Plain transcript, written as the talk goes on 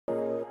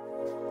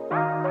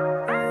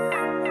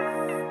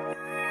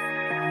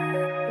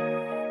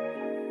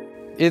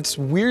It's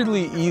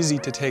weirdly easy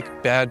to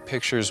take bad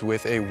pictures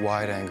with a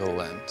wide-angle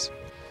lens.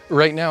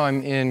 Right now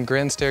I'm in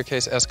Grand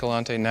Staircase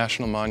Escalante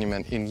National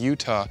Monument in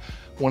Utah,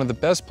 one of the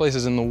best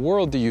places in the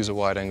world to use a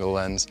wide-angle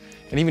lens,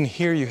 and even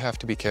here you have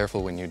to be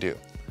careful when you do.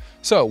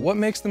 So what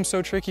makes them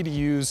so tricky to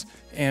use,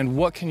 and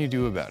what can you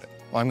do about it?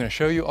 Well, I'm going to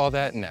show you all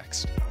that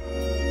next.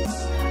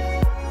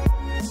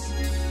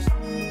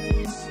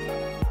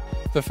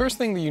 The first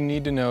thing that you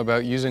need to know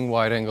about using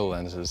wide-angle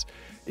lenses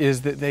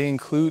is that they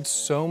include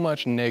so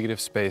much negative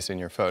space in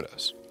your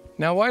photos.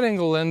 Now,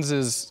 wide-angle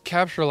lenses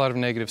capture a lot of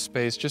negative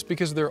space just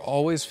because they're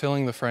always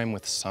filling the frame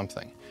with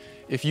something.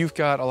 If you've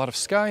got a lot of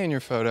sky in your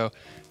photo,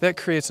 that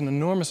creates an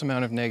enormous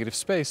amount of negative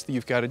space that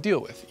you've got to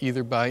deal with,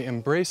 either by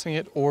embracing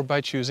it or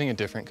by choosing a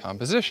different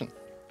composition.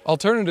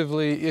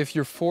 Alternatively, if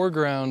your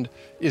foreground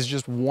is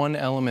just one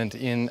element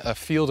in a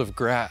field of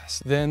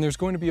grass, then there's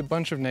going to be a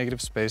bunch of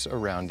negative space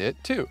around it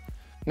too.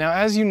 Now,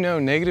 as you know,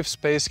 negative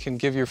space can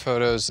give your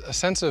photos a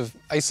sense of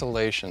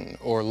isolation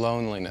or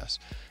loneliness.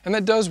 And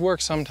that does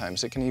work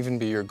sometimes. It can even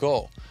be your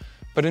goal.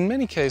 But in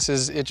many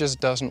cases, it just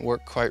doesn't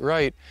work quite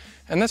right.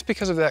 And that's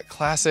because of that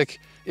classic,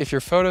 if your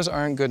photos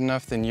aren't good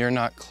enough, then you're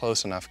not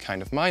close enough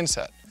kind of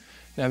mindset.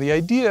 Now, the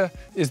idea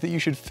is that you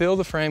should fill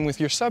the frame with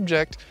your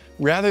subject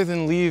rather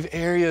than leave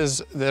areas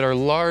that are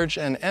large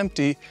and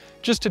empty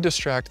just to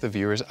distract the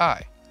viewer's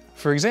eye.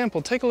 For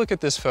example, take a look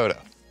at this photo.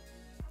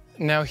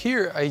 Now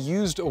here I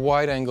used a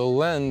wide-angle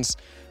lens,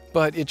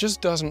 but it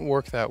just doesn't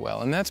work that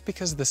well, and that's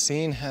because the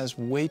scene has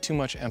way too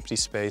much empty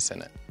space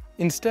in it.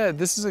 Instead,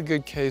 this is a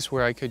good case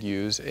where I could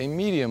use a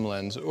medium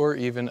lens or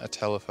even a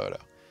telephoto.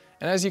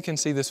 And as you can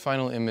see, this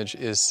final image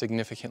is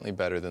significantly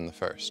better than the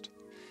first.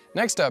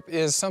 Next up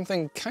is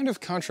something kind of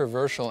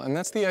controversial, and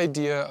that's the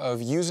idea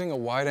of using a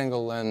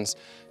wide-angle lens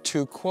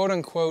to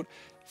quote-unquote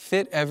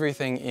fit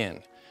everything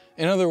in.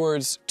 In other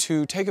words,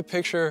 to take a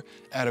picture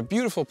at a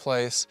beautiful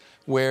place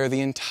where the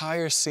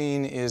entire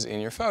scene is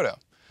in your photo.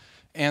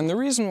 And the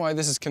reason why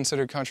this is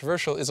considered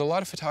controversial is a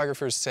lot of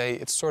photographers say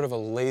it's sort of a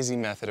lazy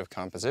method of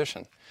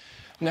composition.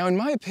 Now, in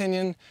my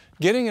opinion,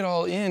 getting it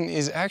all in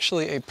is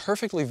actually a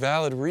perfectly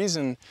valid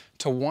reason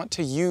to want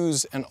to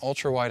use an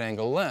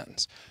ultra-wide-angle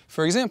lens.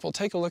 For example,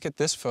 take a look at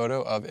this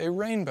photo of a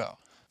rainbow.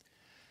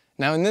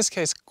 Now, in this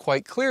case,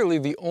 quite clearly,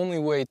 the only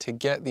way to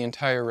get the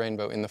entire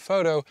rainbow in the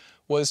photo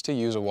was to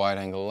use a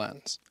wide-angle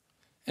lens.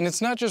 And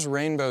it's not just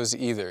rainbows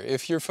either.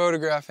 If you're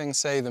photographing,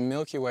 say, the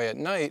Milky Way at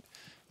night,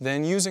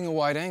 then using a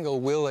wide angle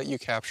will let you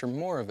capture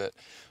more of it.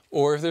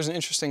 Or if there's an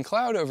interesting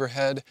cloud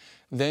overhead,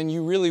 then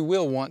you really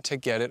will want to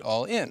get it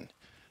all in.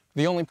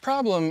 The only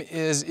problem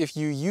is if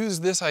you use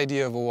this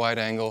idea of a wide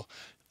angle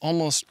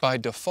almost by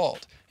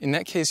default. In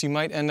that case, you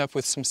might end up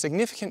with some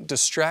significant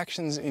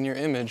distractions in your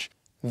image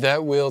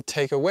that will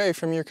take away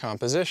from your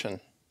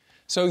composition.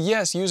 So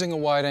yes, using a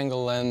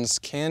wide-angle lens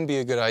can be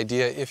a good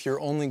idea if your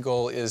only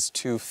goal is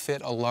to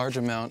fit a large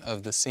amount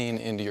of the scene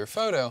into your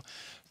photo,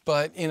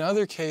 but in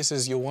other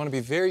cases you'll want to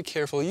be very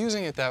careful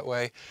using it that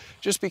way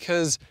just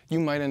because you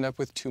might end up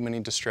with too many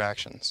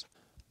distractions.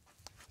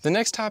 The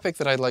next topic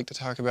that I'd like to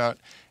talk about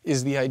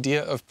is the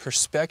idea of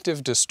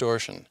perspective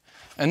distortion.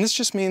 And this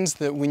just means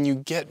that when you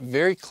get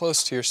very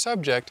close to your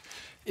subject,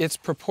 its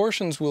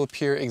proportions will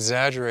appear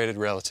exaggerated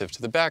relative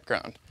to the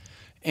background.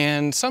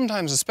 And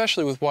sometimes,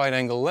 especially with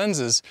wide-angle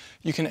lenses,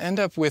 you can end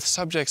up with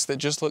subjects that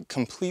just look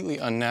completely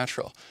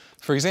unnatural.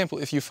 For example,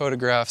 if you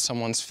photograph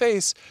someone's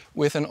face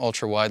with an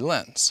ultra-wide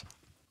lens.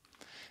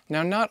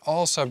 Now, not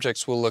all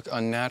subjects will look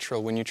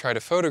unnatural when you try to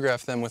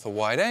photograph them with a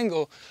wide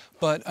angle,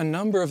 but a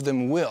number of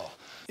them will.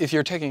 If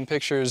you're taking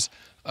pictures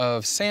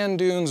of sand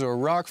dunes or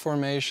rock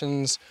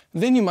formations,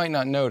 then you might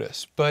not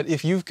notice. But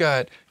if you've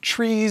got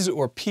trees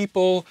or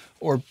people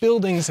or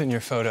buildings in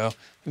your photo,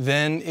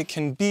 then it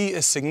can be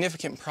a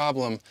significant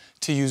problem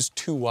to use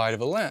too wide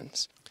of a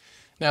lens.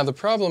 Now, the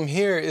problem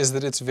here is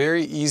that it's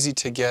very easy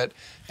to get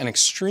an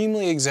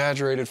extremely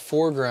exaggerated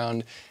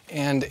foreground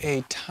and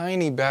a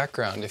tiny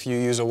background if you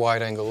use a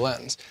wide-angle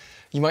lens.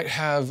 You might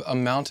have a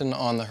mountain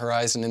on the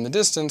horizon in the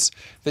distance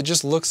that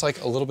just looks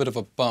like a little bit of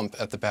a bump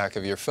at the back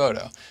of your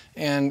photo.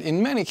 And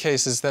in many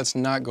cases, that's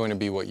not going to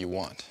be what you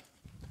want.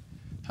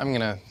 I'm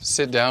going to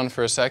sit down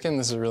for a second.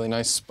 This is a really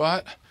nice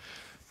spot.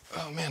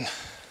 Oh, man.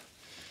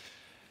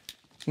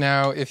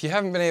 Now, if you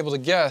haven't been able to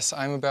guess,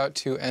 I'm about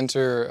to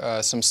enter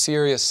some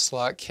serious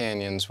slot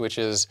canyons, which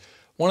is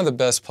one of the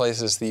best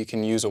places that you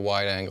can use a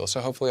wide angle.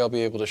 So hopefully I'll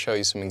be able to show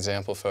you some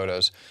example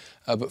photos.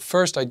 But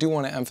first, I do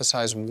want to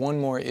emphasize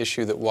one more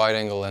issue that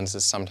wide-angle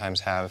lenses sometimes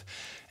have,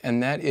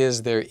 and that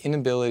is their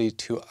inability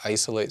to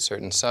isolate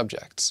certain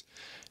subjects.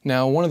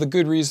 Now, one of the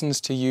good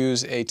reasons to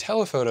use a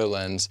telephoto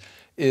lens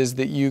is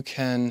that you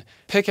can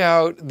pick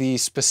out the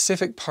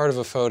specific part of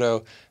a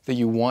photo that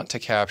you want to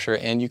capture,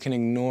 and you can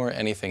ignore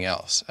anything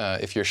else.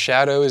 If your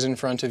shadow is in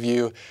front of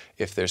you,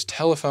 if there's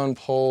telephone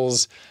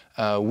poles,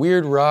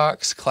 weird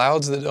rocks,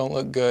 clouds that don't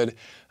look good,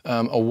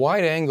 a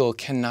wide angle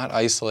cannot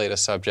isolate a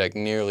subject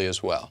nearly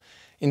as well.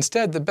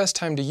 Instead, the best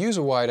time to use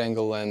a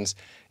wide-angle lens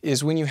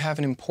is when you have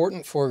an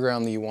important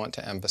foreground that you want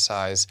to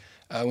emphasize,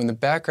 when the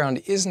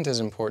background isn't as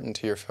important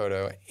to your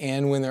photo,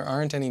 and when there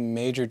aren't any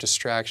major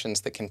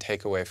distractions that can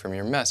take away from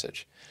your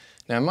message.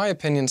 Now, in my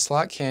opinion,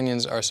 slot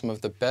canyons are some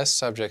of the best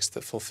subjects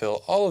that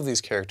fulfill all of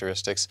these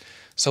characteristics,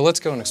 so let's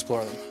go and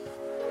explore them.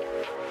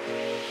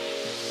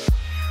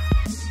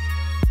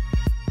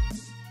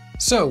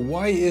 So,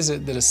 why is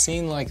it that a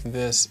scene like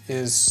this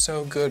is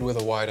so good with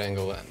a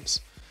wide-angle lens?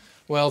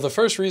 Well, the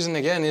first reason,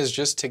 again, is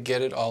just to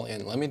get it all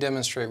in. Let me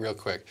demonstrate real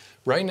quick.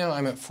 Right now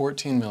I'm at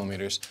 14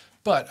 millimeters,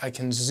 but I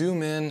can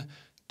zoom in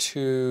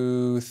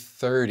to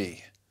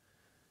 30.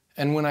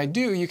 And when I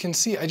do, you can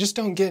see I just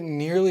don't get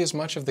nearly as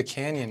much of the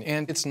canyon,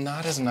 and it's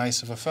not as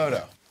nice of a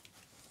photo.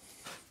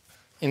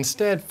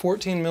 Instead,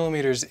 14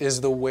 millimeters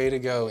is the way to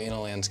go in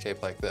a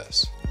landscape like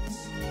this.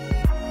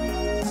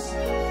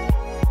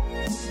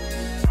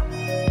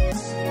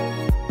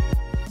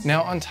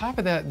 Now, on top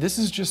of that, this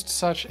is just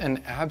such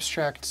an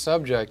abstract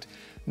subject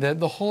that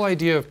the whole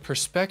idea of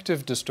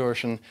perspective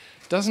distortion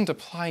doesn't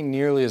apply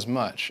nearly as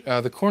much.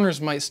 The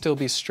corners might still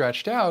be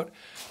stretched out,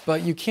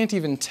 but you can't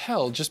even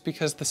tell just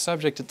because the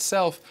subject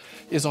itself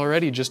is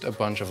already just a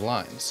bunch of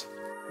lines.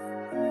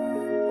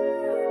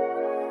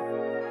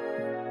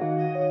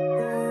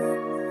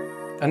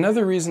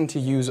 Another reason to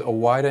use a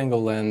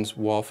wide-angle lens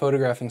while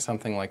photographing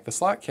something like the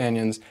slot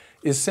canyons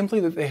is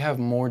simply that they have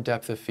more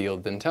depth of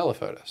field than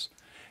telephotos.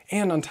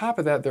 And on top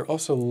of that, they're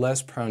also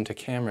less prone to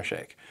camera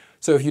shake.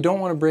 So if you don't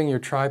want to bring your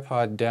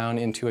tripod down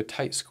into a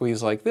tight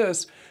squeeze like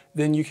this,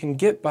 then you can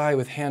get by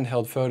with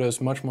handheld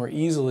photos much more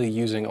easily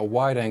using a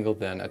wide angle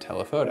than a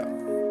telephoto.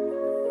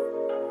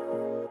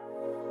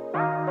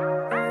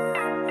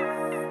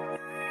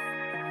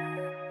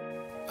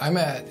 I'm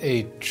at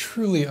a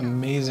truly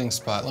amazing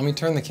spot. Let me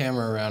turn the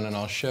camera around and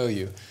I'll show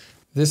you.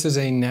 This is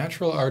a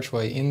natural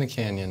archway in the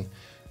canyon.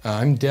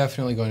 I'm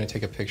definitely going to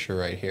take a picture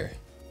right here.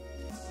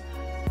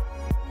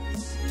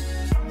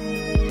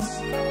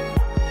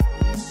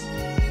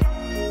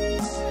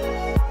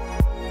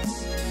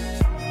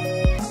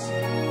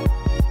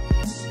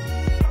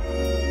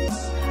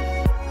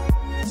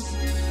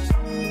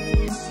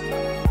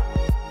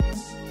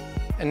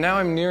 And now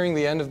I'm nearing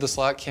the end of the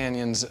slot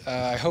canyons.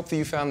 I hope that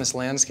you found this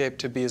landscape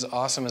to be as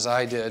awesome as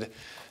I did.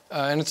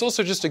 And it's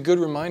also just a good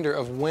reminder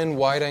of when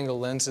wide-angle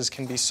lenses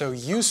can be so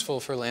useful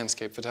for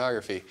landscape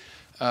photography.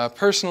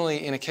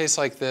 Personally, in a case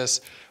like this,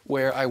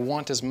 where I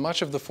want as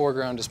much of the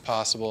foreground as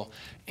possible,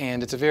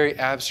 and it's a very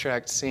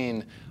abstract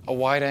scene, a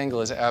wide angle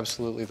is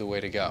absolutely the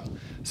way to go.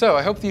 So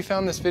I hope that you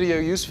found this video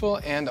useful,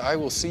 and I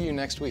will see you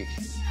next week.